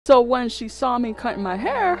So when she saw me cutting my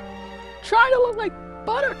hair, trying to look like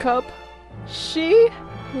Buttercup, she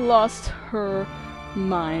lost her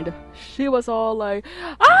mind. She was all like,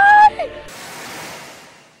 "I."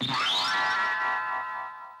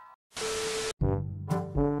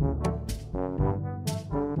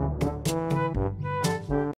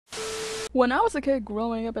 When I was a kid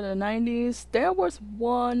growing up in the 90s, there was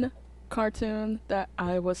one cartoon that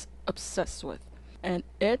I was obsessed with, and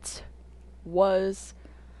it was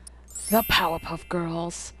the Powerpuff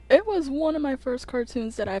Girls. It was one of my first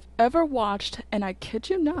cartoons that I've ever watched, and I kid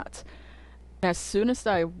you not, as soon as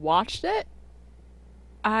I watched it,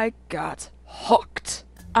 I got hooked.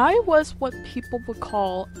 I was what people would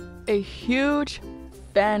call a huge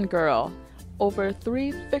fangirl over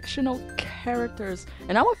 3 fictional characters,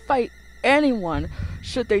 and I would fight anyone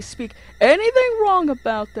should they speak anything wrong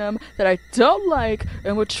about them that I don't like,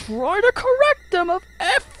 and would try to correct them of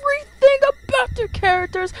everything about their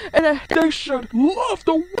characters and that they should love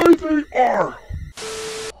the way they are.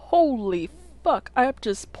 Holy fuck, I have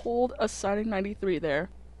just pulled a Sonic 93 there.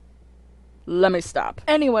 Let me stop.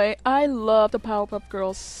 Anyway, I love the Powerpuff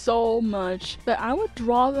Girls so much that I would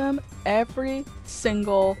draw them every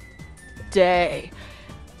single day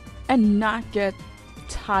and not get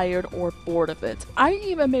tired or bored of it. I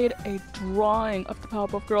even made a drawing of the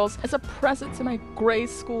Powerpuff Girls as a present to my grade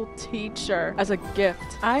school teacher as a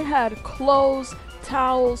gift. I had clothes,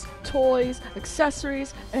 towels, toys,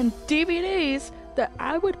 accessories, and DVDs that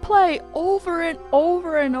I would play over and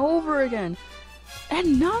over and over again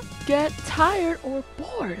and not get tired or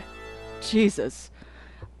bored. Jesus.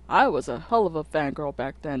 I was a hell of a fangirl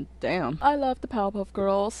back then, damn. I love the Powerpuff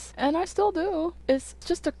Girls, and I still do. It's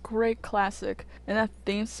just a great classic. And that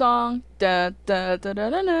theme song, da da da da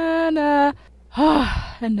da da da,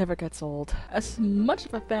 it never gets old. As much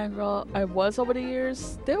of a fangirl I was over the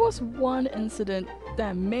years, there was one incident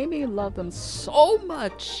that made me love them so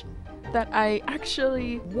much that I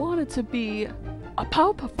actually wanted to be a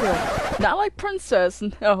Powerpuff Girl. Not like Princess,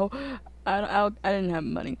 no. I didn't have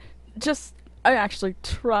money. Just I actually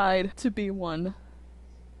tried to be one.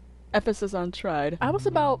 Emphasis on tried. I was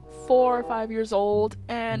about 4 or 5 years old,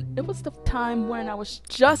 and it was the time when I was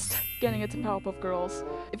just getting into Powerpuff Girls.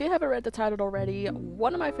 If you haven't read the title already,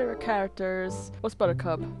 one of my favorite characters was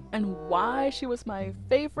Buttercup, and why she was my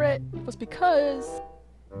favorite was because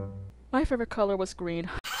my favorite color was green.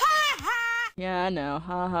 Yeah, I know,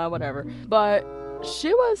 haha, whatever. But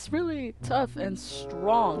she was really tough and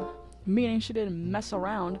strong, meaning she didn't mess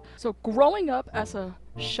around. So growing up as a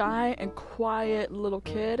shy and quiet little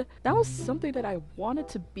kid, that was something that I wanted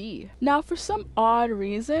to be. Now, for some odd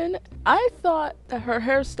reason, I thought that her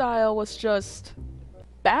hairstyle was just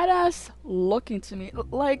badass looking to me.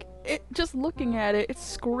 Like, just looking at it, it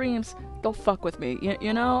screams, don't fuck with me,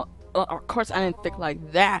 you know? Of course, I didn't think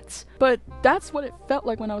like that, but that's what it felt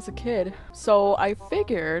like when I was a kid. So I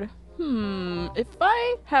figured, if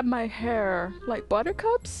I had my hair like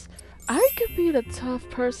Buttercup's, I could be the tough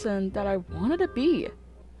person that I wanted to be.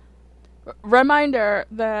 Reminder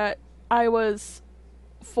that I was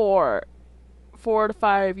 4 to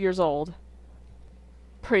 5 years old.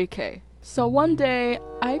 Pre-K. So one day,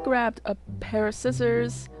 I grabbed a pair of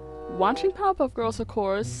scissors, watching Powerpuff Girls of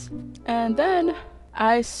course, and then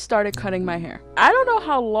I started cutting my hair. I don't know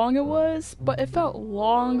how long it was, but it felt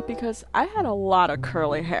long because I had a lot of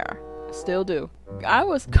curly hair. I still do. I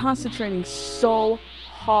was concentrating so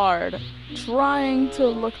hard, trying to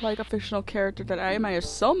look like a fictional character that I admire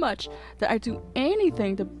so much that I'd do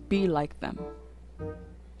anything to be like them.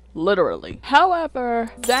 Literally. However,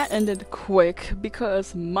 that ended quick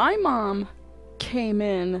because my mom came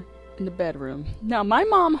in the bedroom. Now, my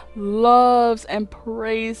mom loves and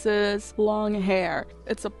praises long hair.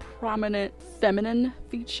 It's a prominent feminine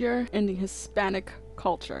feature in the Hispanic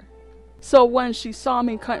culture. So when she saw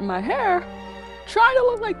me cutting my hair, trying to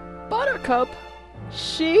look like Buttercup,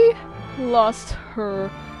 she lost her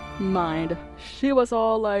mind. She was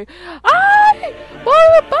all like, ¡ay!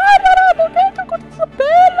 ¡Bárbara! ¿Por qué te cortas el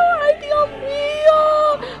pelo? ¡Ay, Dios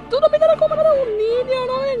mío! Tú no me das como de un niño,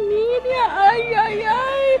 no de niña. ¡Ay, ay,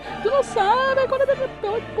 ay! Tú no sabes cuál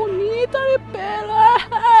es bonita de pelo.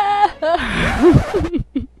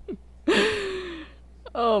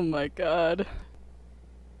 Oh my god.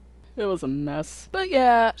 It was a mess. But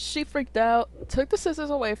yeah, she freaked out, took the scissors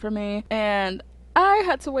away from me, and I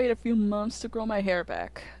had to wait a few months to grow my hair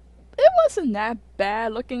back. It wasn't that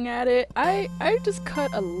bad looking at it. I just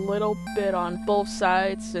cut a little bit on both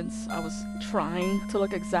sides since I was trying to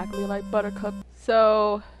look exactly like Buttercup.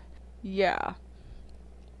 So, yeah.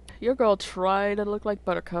 Your girl tried to look like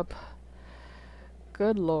Buttercup.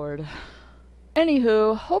 Good lord.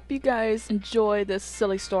 Anywho, hope you guys enjoy this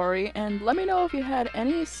silly story, and let me know if you had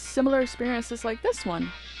any similar experiences like this one.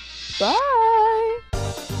 Bye!